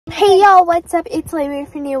Hey y'all, what's up? It's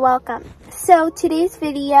Layla from New Welcome. So today's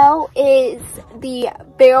video is the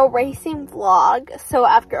barrel racing vlog. So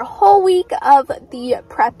after a whole week of the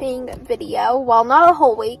prepping video, well, not a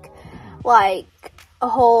whole week, like a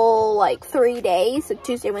whole 3 days, so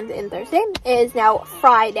Tuesday, Wednesday, and Thursday, it is now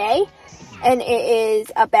Friday, and it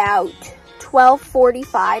is about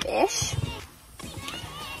 12:45-ish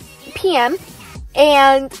p.m.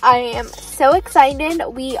 and I am so excited.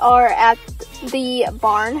 We are at the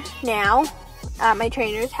barn now at my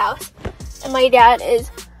trainer's house, and my dad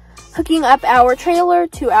is hooking up our trailer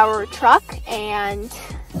to our truck, and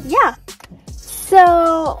yeah,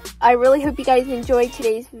 so I really hope you guys enjoyed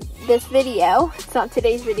this video. It's not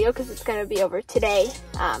today's video because it's going to be over today,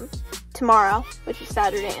 tomorrow, which is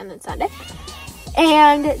Saturday, and then Sunday.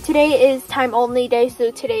 And today is time only day,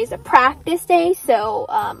 so today is a practice day. So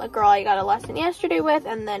a girl I got a lesson yesterday with,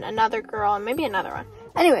 and then another girl, and maybe another one,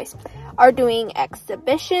 anyways, are doing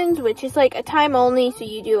exhibitions, which is like a time only, so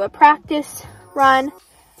you do a practice run.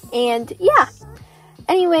 And yeah,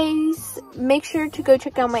 anyways, make sure to go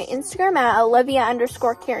check out my Instagram at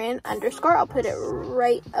Olivia_Karen_. I'll put it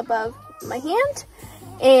right above my hand.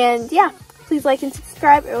 And yeah, please like and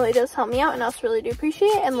subscribe. It really does help me out, and I also really do appreciate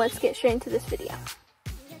it. And let's get straight into this video.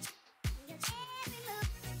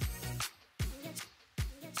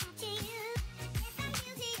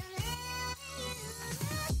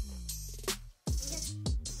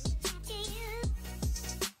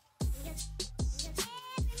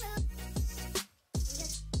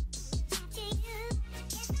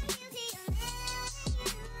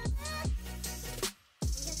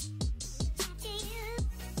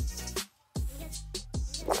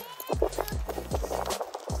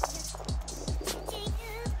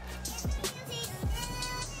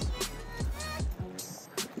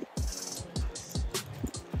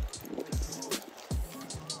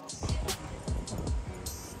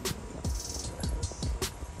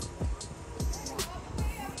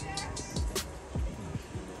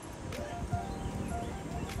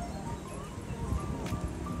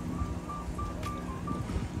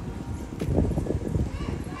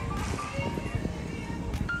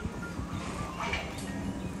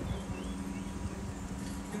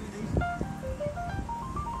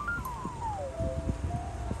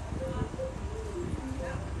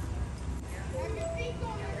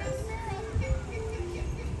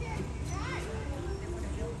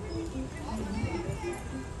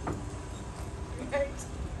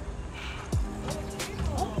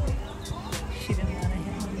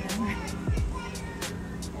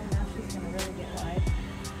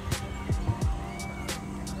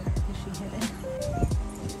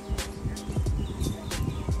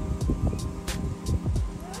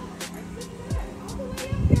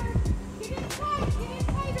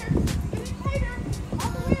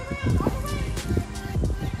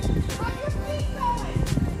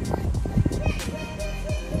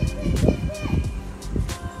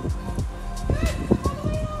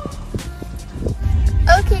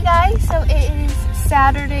 Okay guys, so it is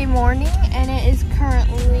Saturday morning, and it is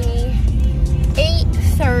currently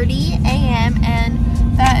 8:30 a.m. and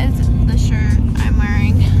that is the shirt I'm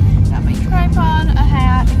wearing. Got my tripod, a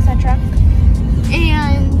hat, etc.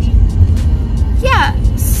 And yeah,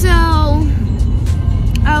 so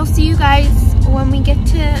I'll see you guys when we get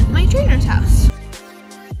to my trainer's house.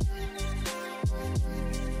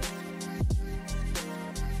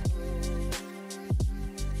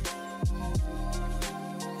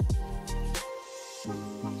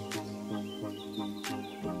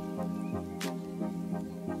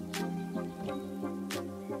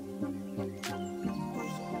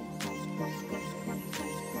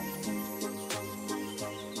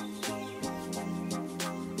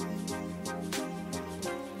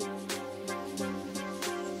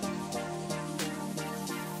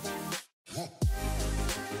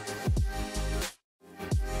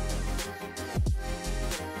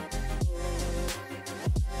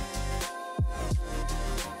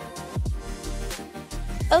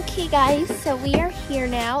 Okay guys, so we are here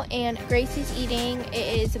now, and Gracie's eating.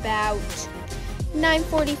 It is about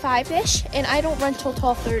 9:45-ish, and I don't run till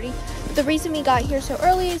 12:30. The reason we got here so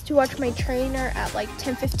early is to watch my trainer at like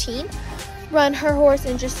 10:15 run her horse,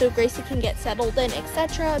 and just so Gracie can get settled in,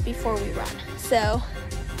 etc. before we run. So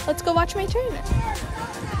let's go watch my trainer.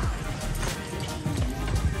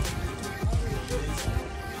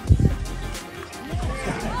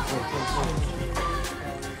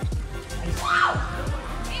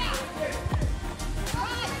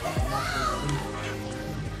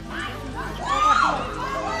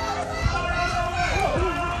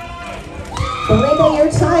 Belinda,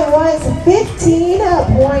 your time was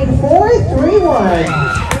 15.431.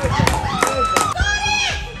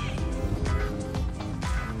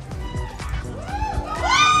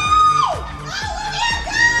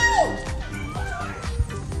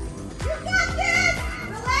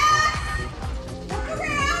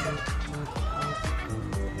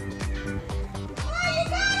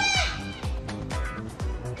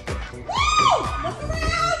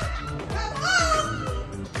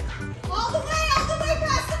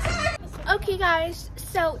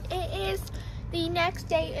 So it is the next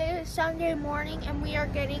day. It is Sunday morning and we are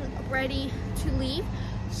getting ready to leave.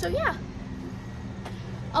 So yeah,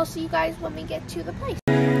 I'll see you guys when we get to the place.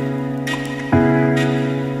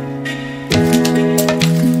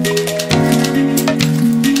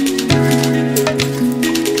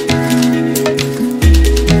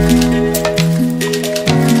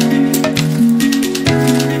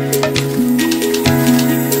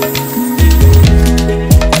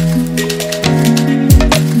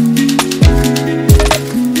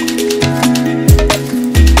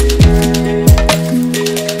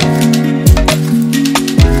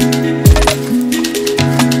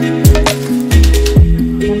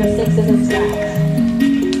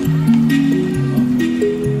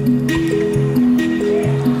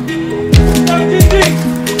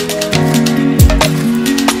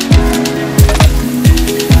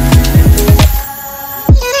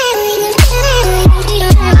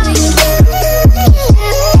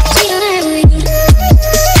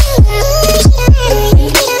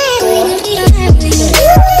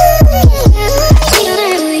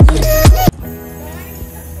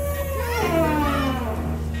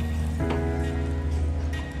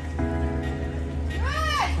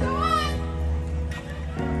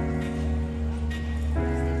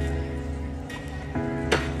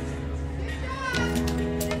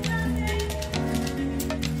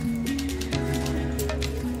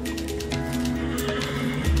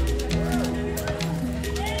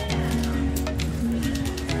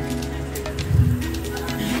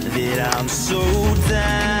 I'm so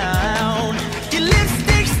down. Your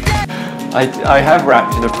lipstick's I have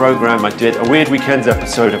rapped in a program I did, a Weird Weekends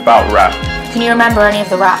episode about rap. Can you remember any of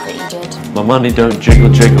the rap that you did? My money don't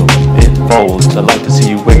jiggle jiggle, it folds. I'd like to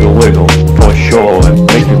see you wiggle wiggle, for sure, and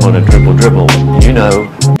make me wanna dribble dribble, you know.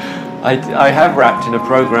 I have rapped in a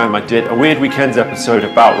program I did, a Weird Weekends episode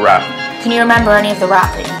about rap. Can you remember any of the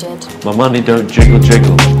rap that you did? My money don't jiggle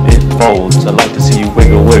jiggle, it folds. I'd like to see you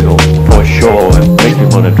wiggle wiggle, for sure, and make me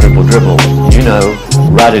wanna dribble dribble, you know.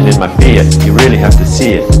 Riding in my Fiat, you really have to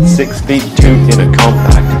see it. 6 feet 2 in a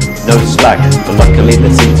compact, no slack, but luckily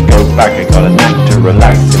the seats go back. I got a knack to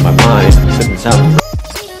relax in my mind, sipping some.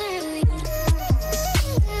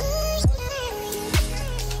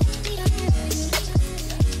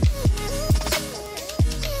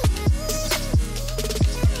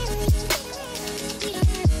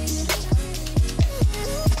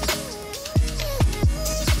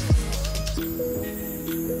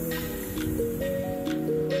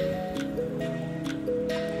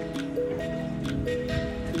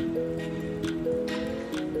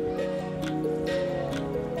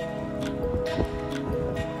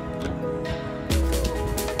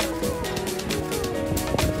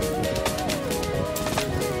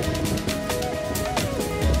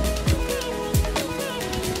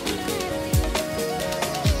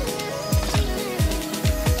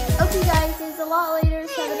 Okay guys, it's a lot later,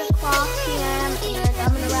 7 o'clock p.m. and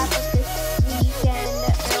I'm going to wrap up this weekend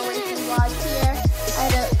barrel racing vlog here. I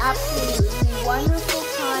had an absolutely wonderful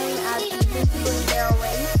time at the Boots Bling barrel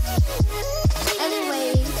race.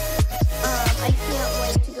 Anyways, I can't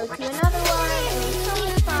wait to go to another one. It was so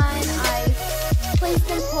much fun. I placed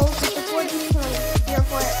in poles with the 40.04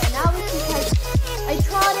 and that was because I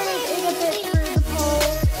trotted it a bit through the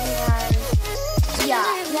poles, and yeah,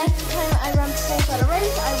 next time I run poles at a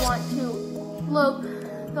race, I want to lope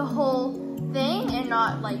the whole thing and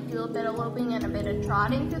not like do a bit of loping and a bit of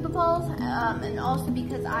trotting through the poles. And also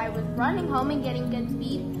because I was running home and getting good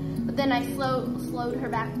speed, but then I slowed her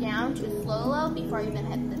back down to a slow lope before I even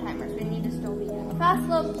hit the timer. So I need to still be doing a fast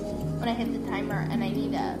lope when I hit the timer, and I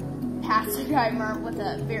need to pass the timer with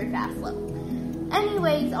a very fast lope.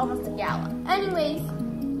 Anyways, almost a gallop. Anyways,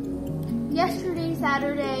 yesterday,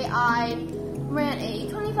 Saturday, I ran a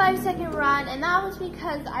 25-second run, and that was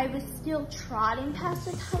because I was still trotting past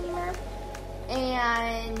the timer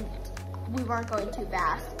and we weren't going too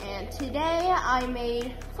fast. And today I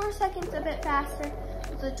made 4 seconds a bit faster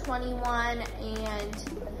with a 21, and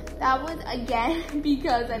that was again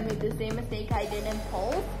because I made the same mistake I did in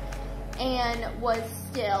poles and was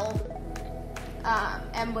still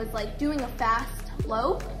like doing a fast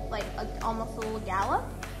lope, like almost a little gallop.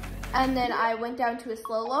 And then I went down to a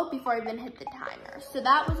slow lope before I even hit the timer. So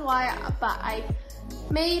that was why, but I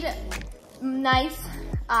made nice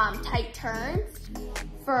tight turns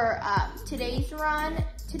for today's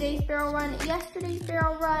barrel run. Yesterday's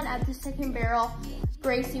barrel run at the second barrel,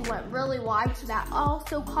 Gracie went really wide, so that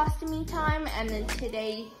also costed me time. And then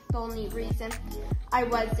today, the only reason I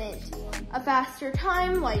wasn't a faster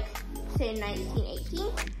time, like say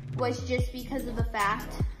 1918, was just because of the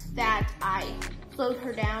fact that I slowed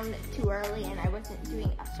her down too early and I wasn't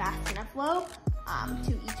doing a fast enough lope.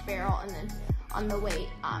 to each barrel, and then on the way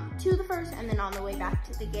to the first, and then on the way back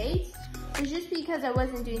to the gates. It's just because I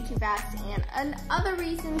wasn't doing too fast, and other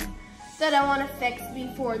reasons that I want to fix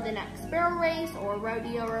before the next barrel race or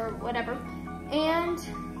rodeo or whatever. And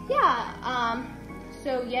yeah,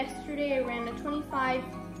 so yesterday I ran a 25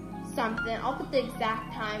 something. I'll put the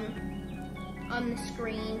exact time on the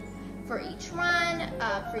screen for each run,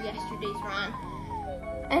 for yesterday's run.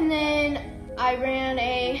 And then I ran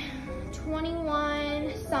a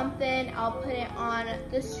 21 something. I'll put it on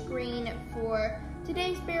the screen for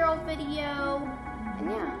today's barrel video. And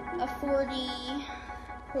yeah, a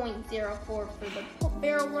 40.04 for the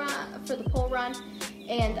barrel run, for the pole run.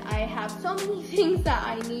 And I have so many things that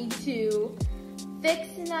I need to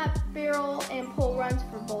fix in that barrel and pole runs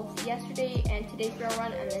for both yesterday and today's barrel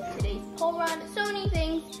run, and then today's pole run. So many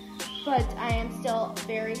things, but I am still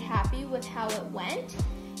very happy with how it went.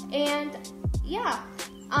 And yeah,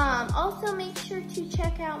 also make sure to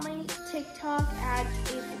check out my TikTok at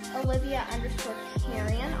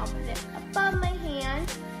Olivia_Karian. I'll put it above my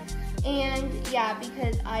hand. And yeah,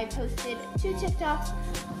 because I posted 2 TikToks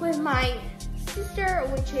with my sister,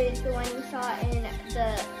 which is the one you saw in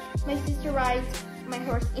my sister rides my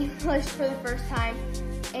horse English for the first time.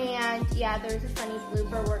 And yeah, there's a funny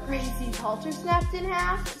blooper where Gracie's halter snapped in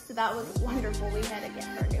half, so that was wonderful. We had to get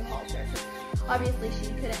her a new halter, because obviously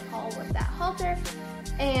she couldn't haul with that halter.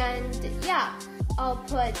 And yeah, I'll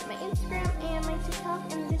put my Instagram and my TikTok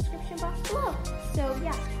in the description box below. So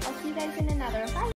yeah, I'll see you guys in another. Bye!